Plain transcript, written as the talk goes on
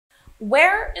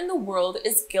Where in the world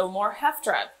is Gillmore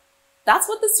Hoefdraad? That's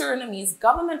what the Surinamese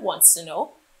government wants to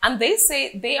know, and they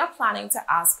say they are planning to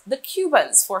ask the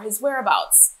Cubans for his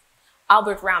whereabouts.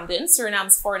 Albert Ramdin,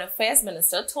 Suriname's foreign affairs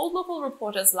minister, told local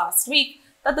reporters last week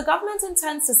that the government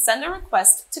intends to send a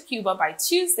request to Cuba by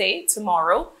Tuesday,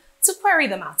 tomorrow, to query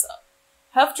the matter.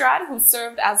 Hoefdraad, who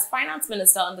served as finance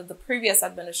minister under the previous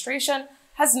administration,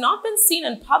 has not been seen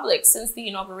in public since the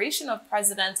inauguration of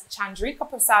President Chandrika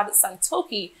Prasad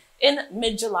Santokhi in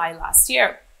mid-July last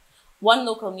year. One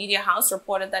local media house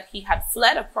reported that he had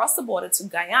fled across the border to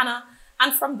Guyana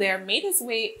and from there made his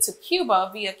way to Cuba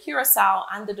via Curacao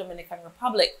and the Dominican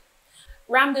Republic.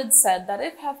 Ramdin said that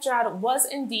if Hoefdraad was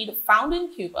indeed found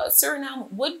in Cuba,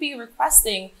 Suriname would be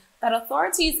requesting that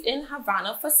authorities in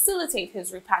Havana facilitate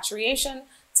his repatriation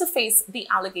to face the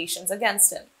allegations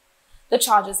against him. The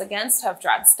charges against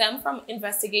Hoefdraad stem from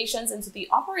investigations into the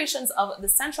operations of the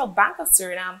Central Bank of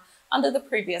Suriname under the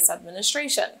previous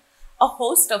administration. A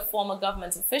host of former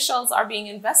government officials are being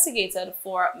investigated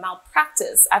for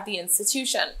malpractice at the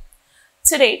institution.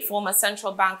 To date, former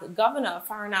Central Bank Governor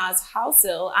Farinaz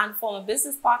Housil and former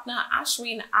business partner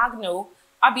Ashwin Agnew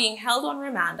are being held on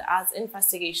remand as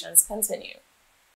investigations continue.